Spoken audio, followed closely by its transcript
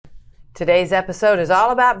Today's episode is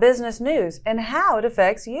all about business news and how it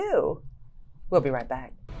affects you. We'll be right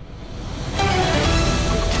back.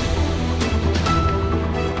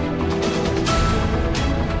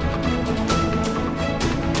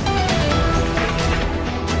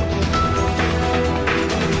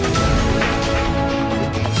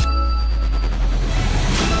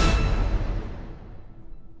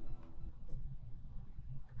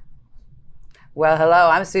 Well, hello,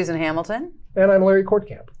 I'm Susan Hamilton. And I'm Larry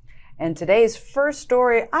Kortkamp. And today's first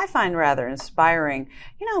story I find rather inspiring.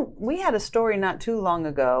 You know, we had a story not too long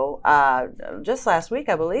ago, just last week,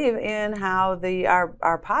 I believe, in how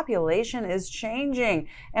our population is changing.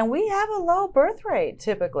 And we have a low birth rate,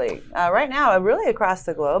 typically. Right now, really across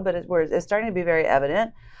the globe, but it's starting to be very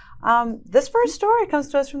evident. This first story comes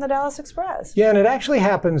to us from the Dallas Express. Yeah, and it actually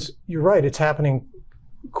happens, you're right, it's happening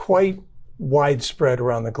quite widespread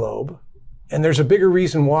around the globe. And there's a bigger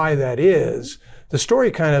reason why that is. The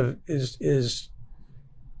story kind of is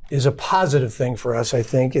a positive thing for us, I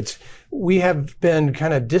think. We have been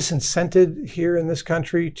kind of disincented here in this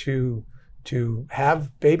country to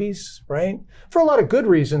have babies, right? For a lot of good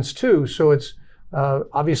reasons too. So it's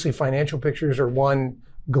obviously financial pictures are one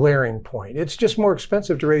glaring point. It's just more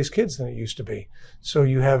expensive to raise kids than it used to be. So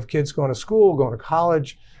you have kids going to school, going to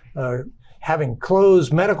college, having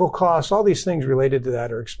clothes, medical costs, all these things related to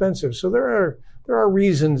that are expensive. So there are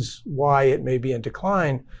reasons why it may be in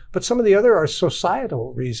decline, but some of the other are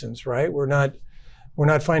societal reasons, right? We're not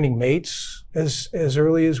finding mates as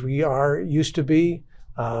early as we used to be.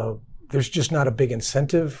 There's just not a big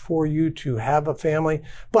incentive for you to have a family.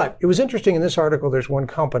 But it was interesting in this article, there's one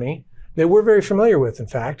company that we're very familiar with, in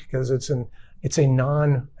fact, because it's a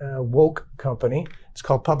non-woke company. It's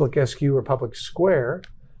called Public SQ or Public Square.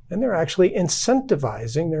 And they're actually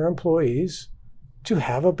incentivizing their employees to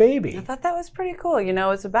have a baby. I thought that was pretty cool. You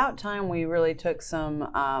know, it's about time we really took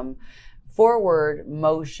some forward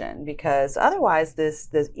motion, because otherwise this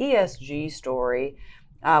ESG story,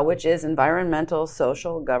 which is environmental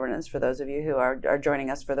social governance, for those of you who are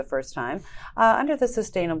joining us for the first time, under the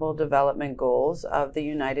Sustainable Development Goals of the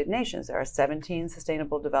United Nations. There are 17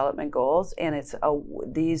 Sustainable Development Goals, and it's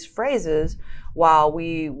these phrases, while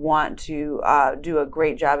we want to do a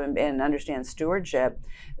great job and understand stewardship,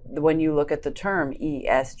 when you look at the term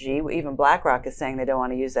ESG, even BlackRock is saying they don't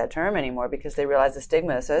want to use that term anymore because they realize the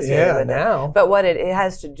stigma associated with it. But what it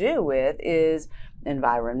has to do with is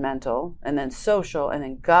environmental, and then social, and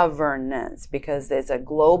then governance, because it's a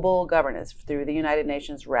global governance through the United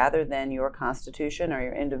Nations rather than your constitution or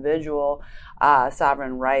your individual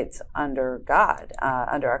sovereign rights under God,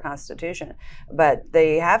 under our Constitution. But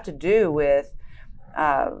they have to do with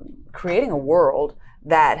creating a world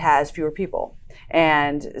that has fewer people.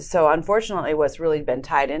 And so unfortunately what's really been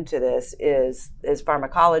tied into this is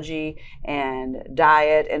pharmacology and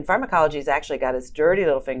diet. And pharmacology has actually got its dirty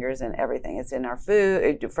little fingers in everything. It's in our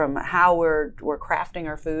food, from how we're crafting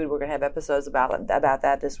our food. We're going to have episodes about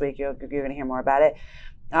that this week. You're going to hear more about it.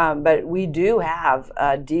 But we do have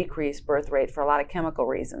a decreased birth rate for a lot of chemical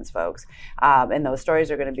reasons, folks. And those stories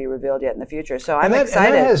are going to be revealed yet in the future. So I'm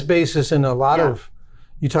excited. And that has basis in a lot of,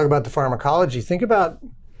 you talk about the pharmacology. Think about,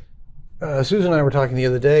 Susan and I were talking the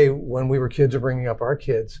other day when we were kids or bringing up our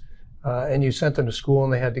kids, and you sent them to school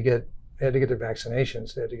and they had to get their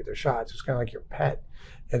vaccinations. They had to get their shots. It was kind of like your pet.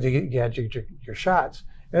 You had your shots.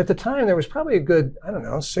 And at the time, there was probably a good,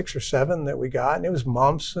 6 or 7 that we got. And it was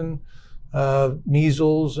mumps and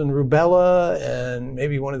measles and rubella and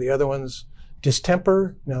maybe one of the other ones,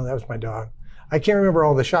 distemper. No, that was my dog. I can't remember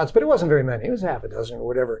all the shots, but it wasn't very many. It was half a dozen or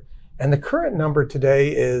whatever. And the current number today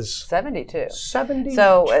is 72. 72.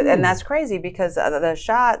 So, and that's crazy because the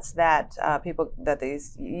shots that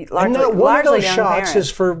these largely, and not one of those young shots parents, is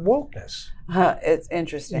for wokeness. It's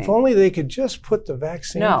interesting. If only they could just put the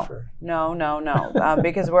vaccine for... No.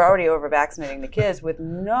 Because we're already over-vaccinating the kids with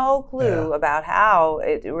no clue about how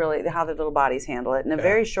the little bodies handle it. In a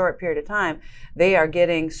very short period of time, they are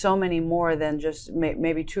getting so many more than just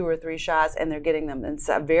maybe 2 or 3 shots, and they're getting them in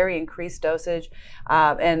a very increased dosage.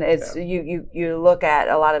 And it's you look at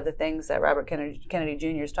a lot of the things that Robert Kennedy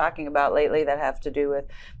Jr. is talking about lately that have to do with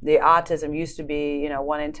the autism. Used to be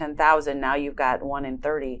 1 in 10,000. Now you've got 1 in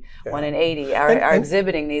 30, 1 in 80 are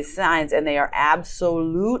exhibiting these signs, and they are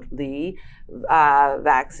absolutely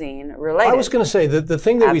vaccine related. I was going to say that the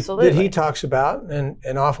thing that he talks about,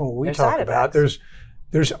 and often what we talk about, there's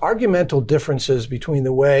argumental differences between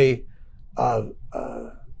the way I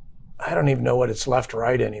don't even know what it's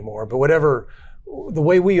left-right anymore, but the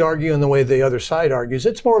way we argue and the way the other side argues,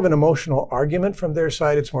 it's more of an emotional argument from their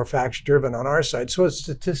side. It's more facts-driven on our side. So it's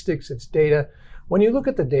statistics, it's data. When you look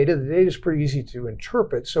at the data is pretty easy to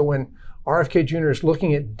interpret. So when RFK Jr. is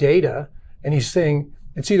looking at data and he's saying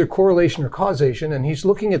it's either correlation or causation. And he's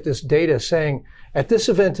looking at this data saying at this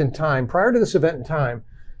event in time, prior to this event in time,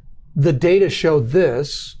 the data showed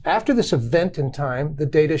this. After this event in time, the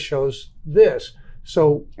data shows this.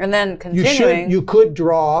 So and then continuing, you could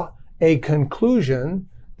draw a conclusion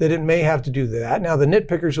that it may have to do that. Now the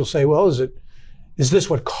nitpickers will say, well, is this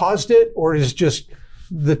what caused it, or is just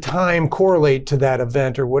the time correlate to that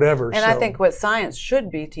event or whatever? And I think what science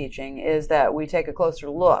should be teaching is that we take a closer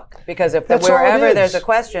look, because if wherever there's a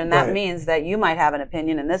question, that means that you might have an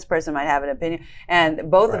opinion and this person might have an opinion,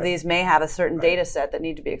 and both of these may have a certain data set that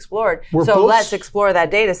need to be explored. So let's explore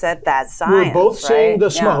that data set. That's science. We're both seeing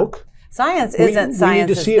the smoke. Science isn't science. We need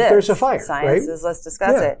to see if there's a fire. Science is let's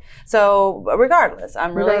discuss it. So regardless,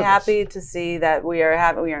 I'm really happy to see that we are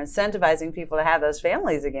incentivizing people to have those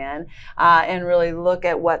families again, and really look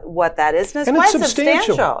at what that is. And it's quite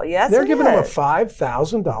substantial. Yes, they're giving them a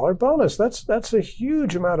 $5,000 bonus. That's a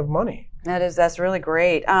huge amount of money. That's really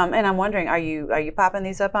great. And I'm wondering, are you popping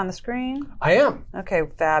these up on the screen? I am. Okay,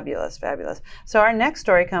 fabulous. So our next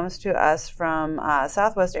story comes to us from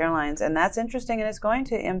Southwest Airlines, and that's interesting, and it's going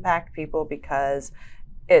to impact people because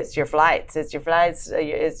it's your flights. It's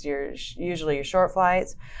usually your short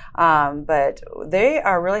flights, but they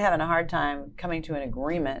are really having a hard time coming to an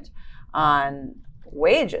agreement on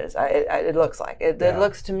wages. It looks like it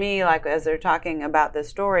looks to me like, as they're talking about this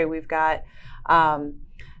story, we've got.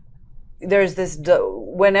 There's this,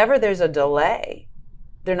 whenever there's a delay,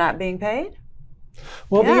 they're not being paid?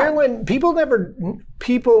 Well, the airline,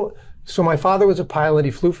 so my father was a pilot.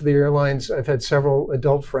 He flew for the airlines. I've had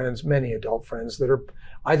many adult friends that are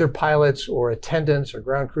either pilots or attendants or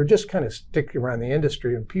ground crew, just kind of stick around the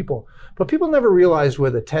industry and people. But people never realized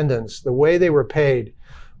with attendants, the way they were paid,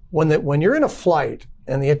 when you're in a flight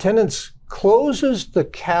and the attendants closes the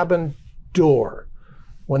cabin door,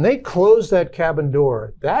 when they close that cabin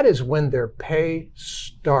door, that is when their pay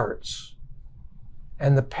starts.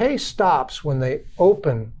 And the pay stops when they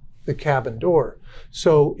open the cabin door.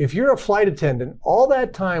 So if you're a flight attendant, all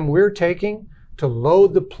that time we're taking to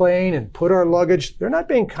load the plane and put our luggage, they're not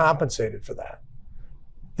being compensated for that.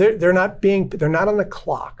 They're not on the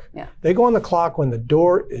clock. Yeah. They go on the clock when the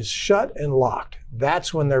door is shut and locked.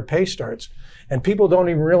 That's when their pay starts. And people don't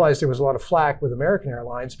even realize there was a lot of flack with American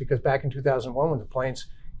Airlines, because back in 2001 when the planes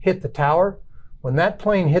hit the tower, when that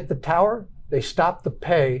plane hit the tower, they stopped the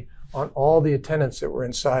pay on all the attendants that were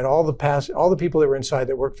inside, all the people that were inside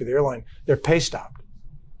that worked for the airline. Their pay stopped.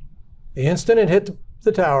 The instant it hit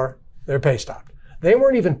the tower, their pay stopped. They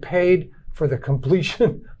weren't even paid for the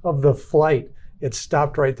completion of the flight. It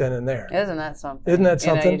stopped right then and there. Isn't that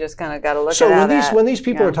something? You just kind of got to look at that. So when these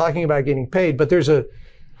people are talking about getting paid, but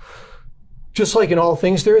just like in all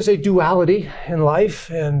things, there is a duality in life,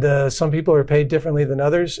 and some people are paid differently than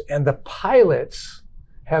others. And the pilots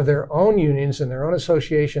have their own unions and their own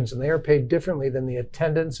associations, and they are paid differently than the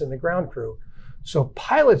attendants and the ground crew. So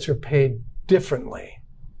pilots are paid differently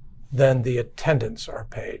than the attendants are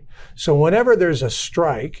paid. So whenever there's a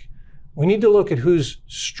strike, we need to look at who's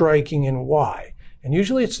striking and why. And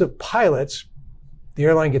usually it's the pilots. The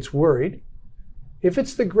airline gets worried. If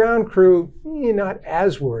it's the ground crew, you're not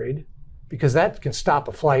as worried, because that can stop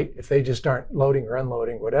a flight if they just aren't loading or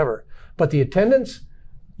unloading, whatever. But the attendants,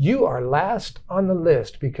 you are last on the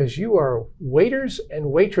list, because you are waiters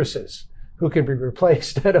and waitresses who can be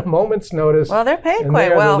replaced at a moment's notice. Well, they're paid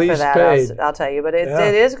quite well for that, I'll tell you. But it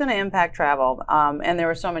is going to impact travel. And there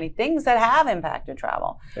are so many things that have impacted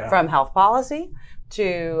travel, from health policy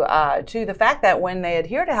to the fact that when they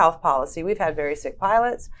adhere to health policy, we've had very sick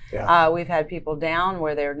pilots. We've had people down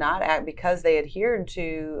where they're not because they adhered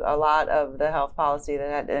to a lot of the health policy that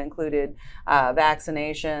had included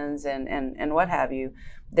vaccinations and what have you.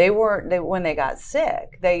 When they got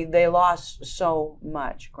sick, they lost so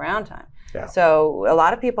much ground time. So a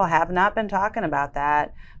lot of people have not been talking about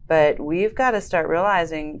that. But we've got to start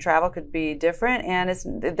realizing travel could be different, and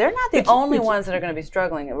they're not the only ones that are going to be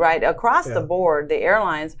struggling. Right across the board, the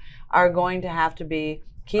airlines are going to have to be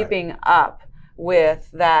keeping up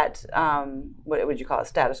with that. What would you call it?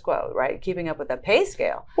 Status quo, right? Keeping up with the pay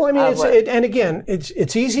scale. Well, I mean,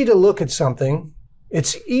 it's easy to look at something.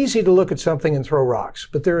 It's easy to look at something and throw rocks,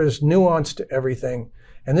 but there is nuance to everything,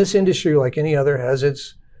 and this industry, like any other, has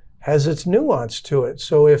its nuance to it.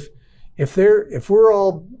 So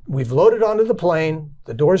we've loaded onto the plane,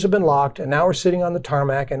 the doors have been locked, and now we're sitting on the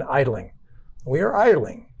tarmac and idling. We are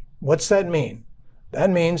idling. What's that mean?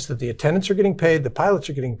 That means that the attendants are getting paid, the pilots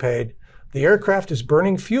are getting paid, the aircraft is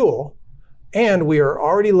burning fuel, and we are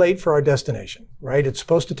already late for our destination, right? It's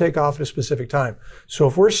supposed to take off at a specific time. So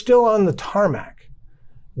if we're still on the tarmac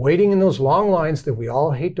waiting in those long lines that we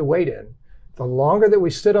all hate to wait in, the longer that we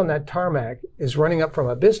sit on that tarmac is running up from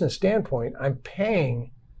a business standpoint. I'm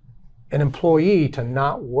paying an employee to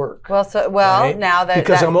not work. Well, right? now that,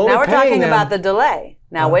 because I'm only now we're paying talking them, about the delay.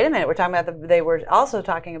 Now, wait a minute. We're talking about they were also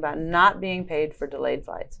talking about not being paid for delayed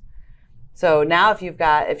flights. So now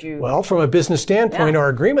well, from a business standpoint, our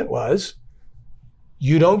agreement was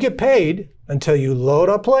you don't get paid until you load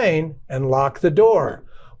a plane and lock the door.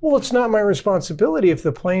 Well, it's not my responsibility if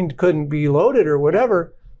the plane couldn't be loaded or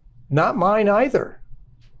whatever. Not mine either.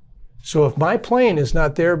 So if my plane is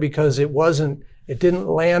not there because it didn't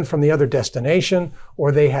land from the other destination,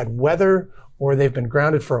 or they had weather, or they've been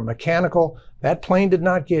grounded for a mechanical, that plane did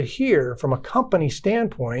not get here. From a company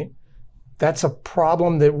standpoint, that's a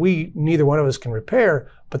problem that neither one of us can repair,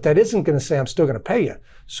 but that isn't going to say I'm still going to pay you.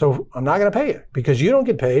 So I'm not going to pay you because you don't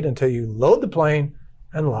get paid until you load the plane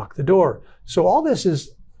and lock the door. So all this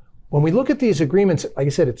is, when we look at these agreements, like I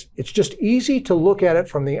said, it's just easy to look at it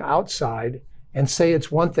from the outside and say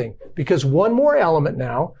it's one thing. Because one more element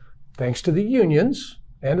now, thanks to the unions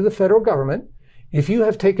and to the federal government, if you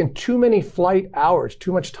have taken too many flight hours,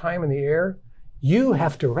 too much time in the air, you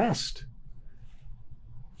have to rest.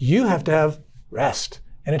 You have to have rest.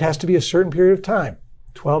 And it has to be a certain period of time,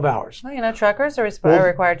 12 hours. Well, truckers are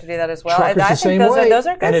required to do that as well. Truckers I the think same those way, are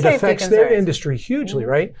good and it safety affects concerns. their industry hugely,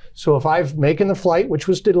 right? So if I've making the flight, which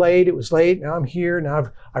was delayed, it was late, now I'm here,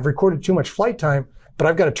 now I've recorded too much flight time, but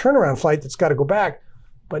I've got a turnaround flight that's got to go back,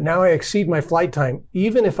 but now I exceed my flight time.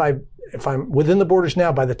 Even if I'm within the borders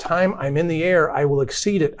now, by the time I'm in the air, I will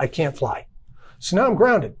exceed it. I can't fly. So now I'm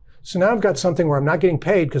grounded. So now I've got something where I'm not getting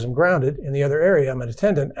paid because I'm grounded in the other area. I'm an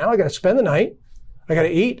attendant. Now I got to spend the night. I got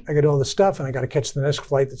to eat. I got to do all this stuff, and I got to catch the next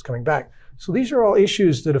flight that's coming back. So these are all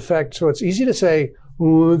issues that affect. So it's easy to say,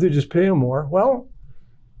 oh, they just pay them more. Well,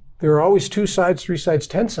 there are always 2 sides, 3 sides,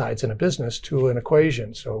 10 sides in a business to an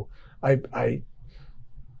equation. So I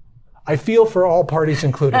feel for all parties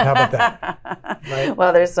included. How about that? Right?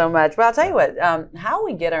 Well, there's so much. Well, I'll tell you what, how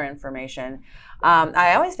we get our information,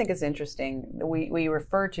 I always think it's interesting. We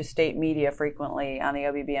refer to state media frequently on the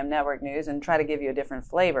OBBM network news and try to give you a different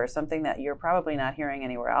flavor, something that you're probably not hearing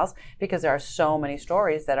anywhere else, because there are so many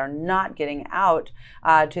stories that are not getting out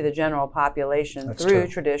to the general population. That's through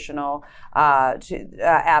true. Traditional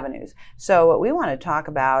avenues. So what we want to talk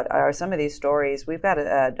about are some of these stories. We've got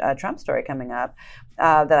a Trump story coming up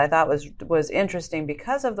that I thought was interesting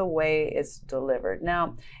because of the way it's delivered.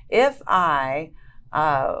 Now, if I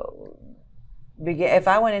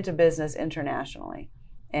went into business internationally,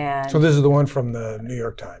 and so this is the one from the New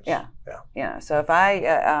York Times. Yeah. So if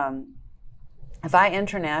I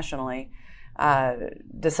internationally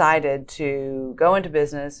decided to go into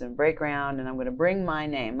business and break ground, and I'm going to bring my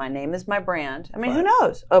name. My name is my brand. I mean, Who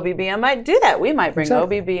knows? OBBM might do that. We might bring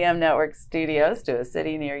OBBM Network Studios to a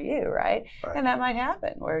city near you, right? And that might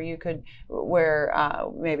happen, where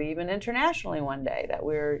maybe even internationally one day that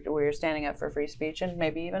we're standing up for free speech, and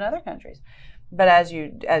maybe even other countries. But as you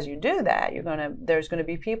do that, there's going to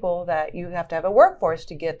be people that you have to have a workforce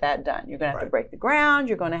to get that done. You're going to have to break the ground.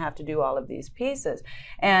 You're going to have to do all of these pieces.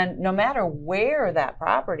 And no matter where that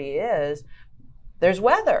property is, there's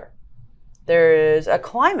weather. There's a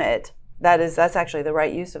climate. That's actually the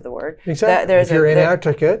right use of the word. Exactly. If you're in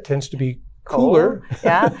Antarctica, it tends to be cooler.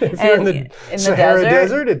 Yeah. If you're in the Sahara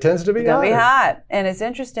desert, it tends to be hotter. It's going to be hot. And it's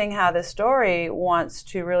interesting how this story wants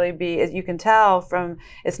to really be, as you can tell from,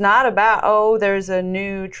 it's not about, there's a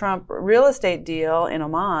new Trump real estate deal in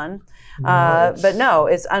Oman. But no,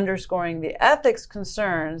 it's underscoring the ethics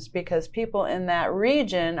concerns because people in that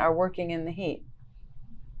region are working in the heat.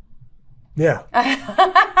 Yeah.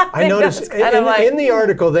 I noticed in the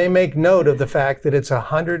article, they make note of the fact that it's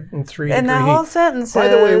 103 degree heat. And the whole sentence By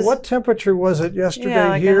the way, what temperature was it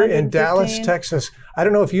yesterday here in Dallas, Texas? I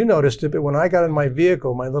don't know if you noticed it, but when I got in my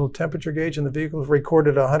vehicle, my little temperature gauge in the vehicle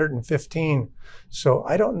recorded 115. So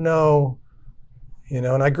I don't know.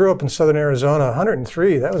 And I grew up in southern Arizona,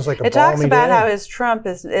 103. That was like a balmy day. It talks about how his Trump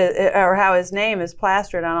or how his name is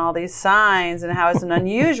plastered on all these signs, and how it's an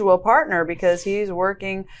unusual partner because he's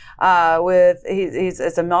working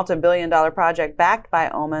it's a multi-billion-dollar project backed by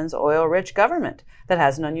Oman's oil-rich government that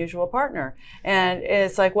has an unusual partner. And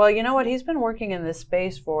it's like, well, you know what? He's been working in this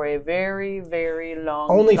space for a very, very long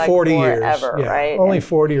time. Only 40 years. Right? Only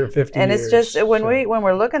 40 or 50 years. And it's just, when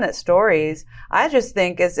we're looking at stories, I just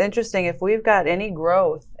think it's interesting if we've got any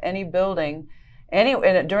growth, any building,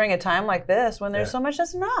 during a time like this when there's so much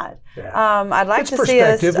that's not. I'd like to see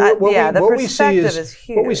us. The perspective is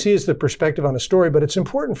huge. What we see is the perspective on a story, but it's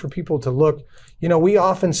important for people to look. We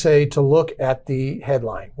often say to look at the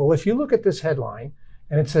headline. Well, if you look at this headline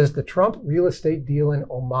And it says the Trump real estate deal in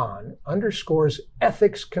Oman underscores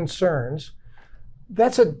ethics concerns.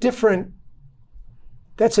 That's a different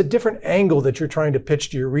angle that you're trying to pitch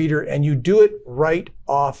to your reader, and you do it right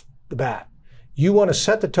off the bat. You want to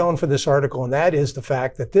set the tone for this article, and that is the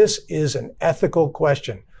fact that this is an ethical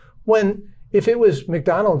question. If it was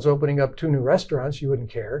McDonald's opening up 2 new restaurants, you wouldn't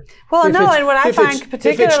care. Well, and what I find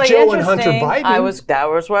particularly interesting, Joe and Hunter Biden, that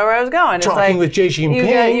was where I was going. It's talking with Xi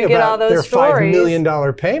Jinping about their $5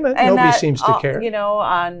 million payment. And nobody seems to care.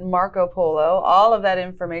 On Marco Polo, all of that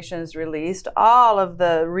information is released. All of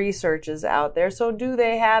the research is out there. So do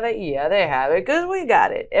they have it? Yeah, they have it because we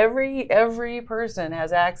got it. Every person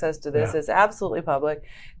has access to this. Yeah. It's absolutely public.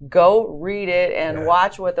 Go read it and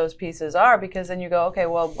watch what those pieces are, because then you go, okay,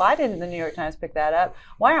 well, why didn't the New York Times pick that up?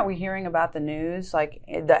 Why aren't we hearing about the news, like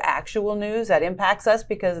the actual news that impacts us,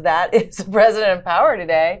 because that is the president in power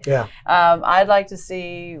today? Yeah. I'd like to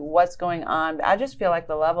see what's going on. I just feel like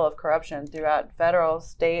the level of corruption throughout federal,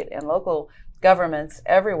 state, and local governments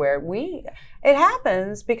everywhere. It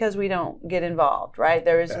happens because we don't get involved, right?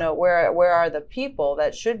 There is no, where are the people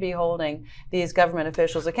that should be holding these government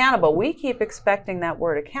officials accountable? We keep expecting that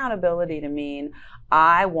word accountability to mean,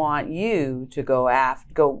 I want you to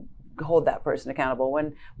go hold that person accountable,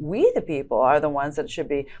 when we, the people, are the ones that should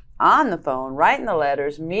be on the phone, writing the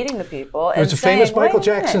letters, meeting the people. And there's a famous Michael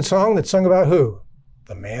Jackson song that's sung about who?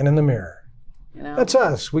 The man in the mirror. That's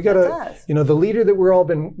us. We got the leader that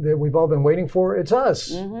we've all been waiting for. It's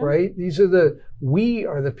us, right? We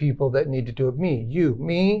are the people that need to do it. Me,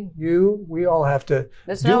 you. We all have to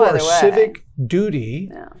do our civic duty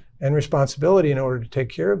and responsibility in order to take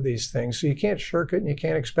care of these things. So you can't shirk it, and you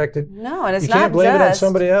can't expect it. No, and it's you can't blame it on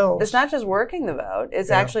somebody else. It's not just working the vote.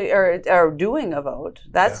 It's actually or doing a vote.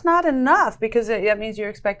 That's not enough, because that means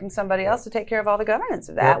you're expecting somebody else to take care of all the governance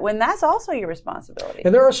of that, when that's also your responsibility.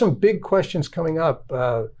 And there are some big questions coming up.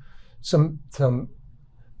 And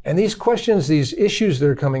these questions, these issues that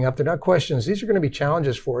are coming up, they're not questions. These are going to be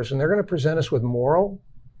challenges for us, and they're going to present us with moral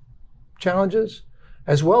challenges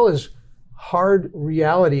as well as hard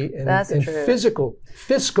reality and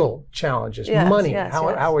fiscal challenges, money,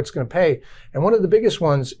 how it's going to pay. And one of the biggest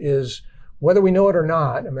ones is, whether we know it or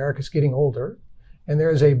not, America's getting older, and there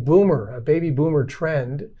is a baby boomer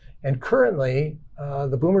trend. And currently,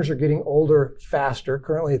 the boomers are getting older faster.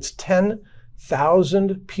 Currently, it's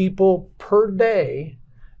 10,000 people per day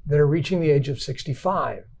that are reaching the age of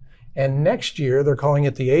 65. And next year, they're calling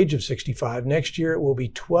it the age of 65. Next year, it will be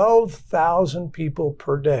 12,000 people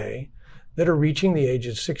per day that are reaching the age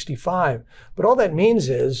of 65. But all that means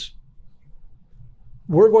is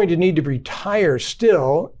we're going to need to retire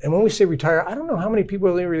still. And when we say retire, I don't know how many people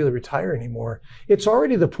really retire anymore. It's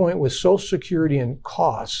already the point with Social Security and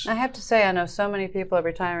costs. I have to say, I know so many people of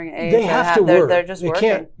retiring age. They have to work. They're just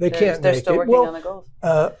working. They're still working on the goals.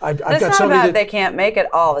 It's not about they can't make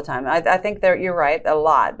it all the time. I think you're right, a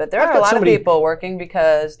lot. But there are a lot of people working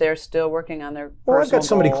because they're still working on their personal goals. I've got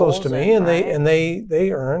somebody close to me, and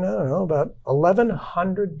they earn, I don't know, about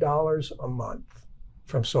 $1,100 a month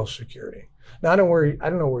from Social Security. Now, I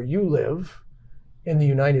don't know where you live in the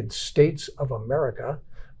United States of America,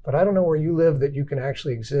 but I don't know where you live that you can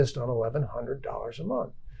actually exist on $1,100 a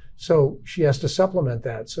month. So she has to supplement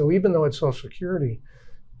that. So even though it's Social Security,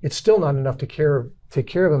 it's still not enough to take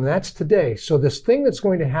care of them. That's today. So this thing that's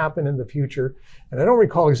going to happen in the future, and I don't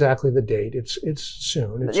recall exactly the date. It's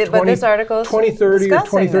soon. But this article is 2030 or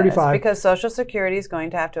 2035. Because Social Security is going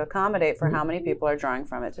to have to accommodate for how many people are drawing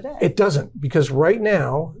from it today. It doesn't, because right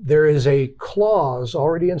now there is a clause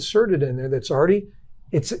already inserted in there that's already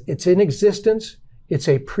it's in existence. It's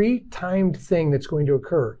a pre-timed thing that's going to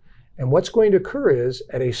occur. And what's going to occur is,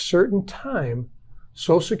 at a certain time,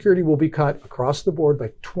 Social Security will be cut across the board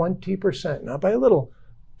by 20%, not by a little,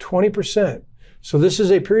 20%. So this is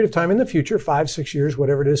a period of time in the future, 5, 6 years,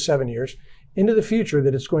 whatever it is, 7 years, into the future,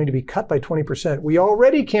 that it's going to be cut by 20%. We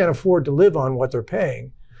already can't afford to live on what they're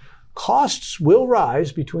paying. Costs will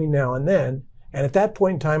rise between now and then, and at that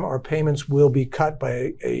point in time, our payments will be cut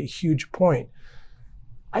by a huge point.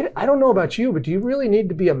 I don't know about you, but do you really need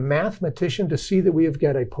to be a mathematician to see that we have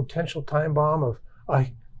got a potential time bomb of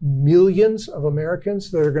millions of Americans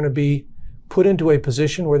that are going to be put into a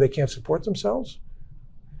position where they can't support themselves?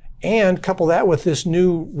 And couple that with this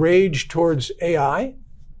new rage towards AI,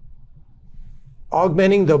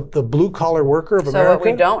 augmenting the blue-collar worker of America. So what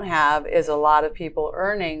we don't have is a lot of people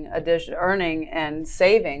earning and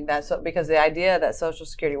saving. Because the idea that Social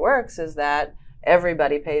Security works is that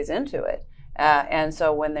everybody pays into it. And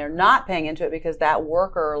so when they're not paying into it because that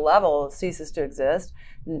worker level ceases to exist,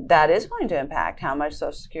 that is going to impact how much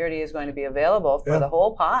Social Security is going to be available for the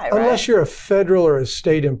whole pie, right? Unless you're a federal or a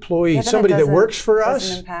state employee, somebody that works for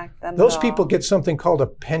us, those people get something called a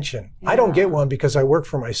pension. I don't get one because I work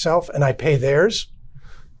for myself and I pay theirs.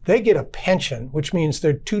 They get a pension, which means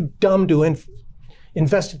they're too dumb to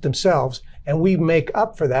invest it themselves, and we make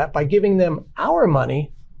up for that by giving them our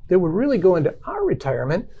money that would really go into our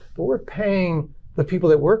retirement, but we're paying the people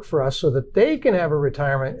that work for us so that they can have a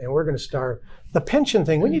retirement and we're going to starve. The pension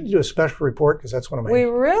thing, we need to do a special report because that's one of my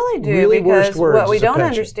really worst words. What we don't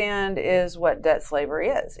understand is what debt slavery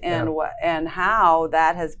is and how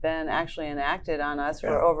that has been actually enacted on us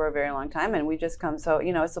for over a very long time, and we just come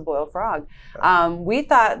it's a boiled frog. We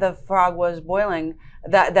thought the frog was boiling.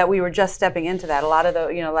 That we were just stepping into that. A lot of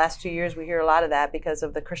the last 2 years we hear a lot of that because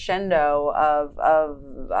of the crescendo of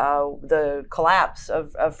the collapse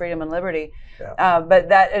of freedom and liberty. But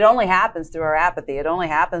that it only happens through our apathy. It only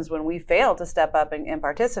happens when we fail to step up and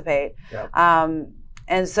participate.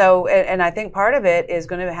 And so I think part of it is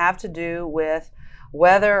going to have to do with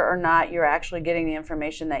whether or not you're actually getting the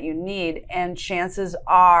information that you need, and chances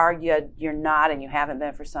are you're not, and you haven't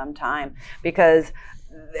been for some time, because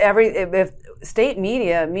if state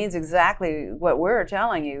media means exactly what we're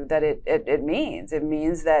telling you that it means. It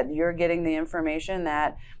means that you're getting the information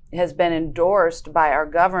that has been endorsed by our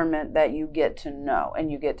government that you get to know,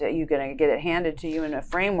 and you're going to get it handed to you in a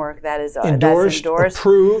framework that is endorsed,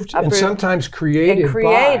 approved, and sometimes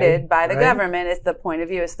created by the government. It's the point of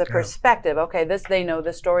view. It's the perspective. Okay, they know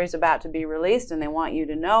the story's about to be released, and they want you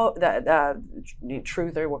to know the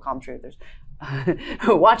truther. We'll call them truthers.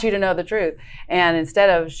 Who want you to know the truth, and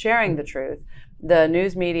instead of sharing the truth, the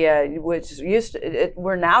news media, which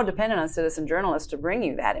we're now dependent on citizen journalists to bring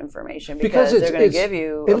you that information because they're going to give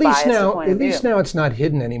you a biased point of view. At least now it's not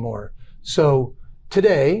hidden anymore. So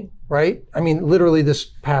today, right? I mean, literally this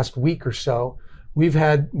past week or so,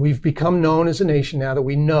 we've become known as a nation now that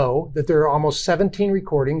we know that there are almost 17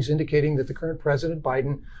 recordings indicating that the current President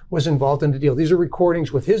Biden was involved in the deal. These are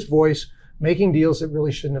recordings with his voice making deals that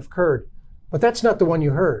really shouldn't have occurred. But that's not the one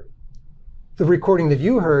you heard. The recording that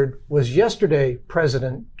you heard was yesterday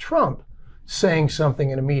President Trump saying something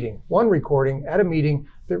in a meeting. One recording at a meeting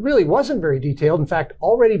that really wasn't very detailed. In fact,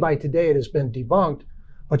 already by today it has been debunked.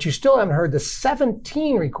 But you still haven't heard the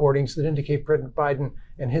 17 recordings that indicate President Biden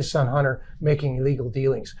and his son Hunter making illegal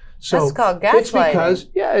dealings. So that's called gaslighting.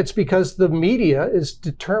 It's because the media is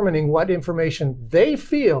determining what information they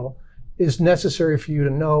feel is necessary for you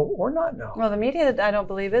to know or not know. Well, the media, I don't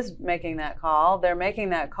believe, is making that call. They're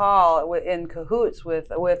making that call in cahoots with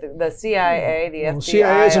the CIA, the FBI. The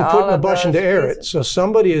CIA isn't putting the button to air it. So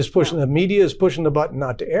somebody is pushing, the media is pushing the button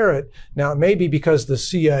not to air it. Now, it may be because the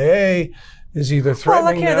CIA is either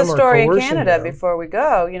threatening them or coercing them. Well, look here, the story in Canada before we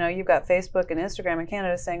go. You've got Facebook and Instagram in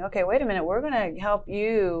Canada saying, okay, wait a minute, we're going to help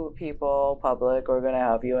you people, public, we're going to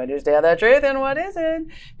help you understand the truth and what isn't,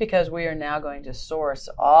 because we are now going to source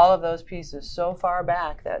all of those pieces so far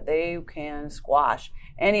back that they can squash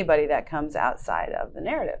anybody that comes outside of the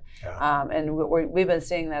narrative. And we've been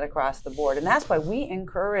seeing that across the board. And that's why we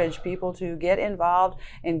encourage people to get involved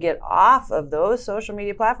and get off of those social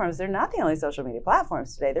media platforms. They're not the only social media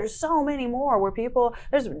platforms today. There's so many more where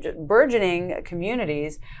there's burgeoning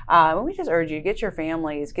communities. And we just urge you, get your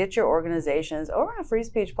families, get your organizations over on a free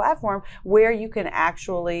speech platform where you can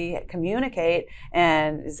actually communicate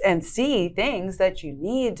and see things that you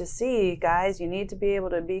need to see, guys. You need to be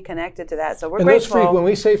able to be connected to that. So we're grateful. When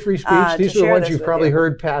we say free speech, these are the ones you've probably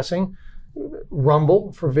heard passing.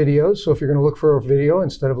 Rumble for videos. So if you're going to look for a video,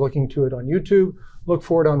 instead of looking to it on YouTube, look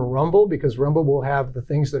for it on Rumble, because Rumble will have the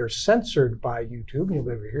things that are censored by YouTube, and you'll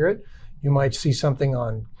be able to hear it. You might see something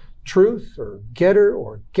on Truth or Getter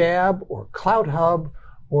or Gab or Cloud Hub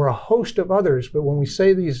or a host of others. But when we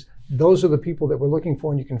say those are the people that we're looking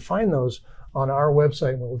for, and you can find those on our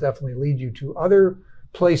website, and we'll definitely lead you to other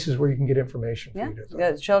places where you can get information.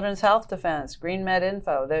 Children's Health Defense, Green Med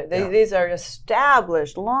Info. These are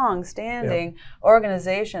established, long-standing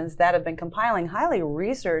organizations that have been compiling highly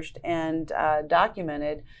researched and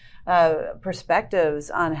documented perspectives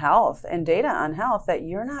on health and data on health that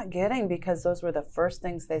you're not getting because those were the first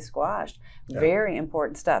things they squashed. Very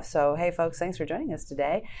important stuff. So, hey, folks, thanks for joining us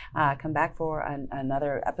today. Come back for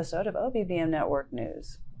another episode of OBBM Network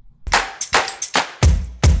News.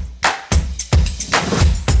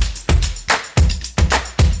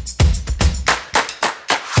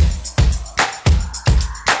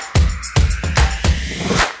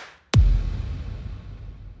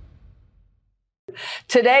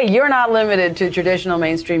 Today, you're not limited to traditional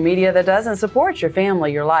mainstream media that doesn't support your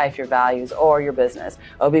family, your life, your values, or your business.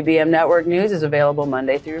 OBBM Network News is available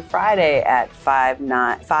Monday through Friday at 5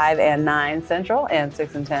 and 9 Central and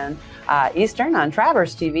 6 and 10 Eastern on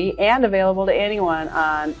Traverse TV, and available to anyone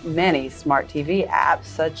on many smart TV apps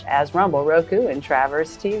such as Rumble, Roku, and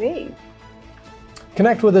Traverse TV.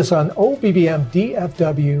 Connect with us on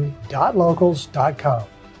obbmdfw.locals.com.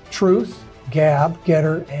 Truth, Gab,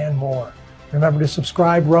 Getter, and more. Remember to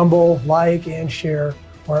subscribe, Rumble, like, and share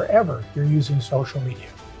wherever you're using social media.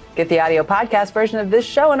 Get the audio podcast version of this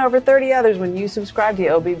show and over 30 others when you subscribe to the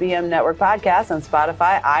OBBM Network Podcast on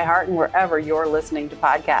Spotify, iHeart, and wherever you're listening to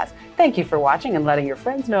podcasts. Thank you for watching and letting your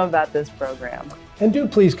friends know about this program. And do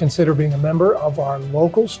please consider being a member of our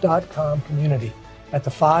locals.com community at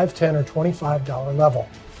the $5, $10, or $25 level.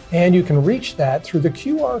 And you can reach that through the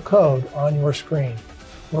QR code on your screen.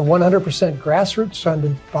 We're 100% grassroots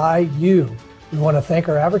funded by you. We want to thank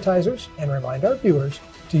our advertisers and remind our viewers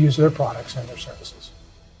to use their products and their services.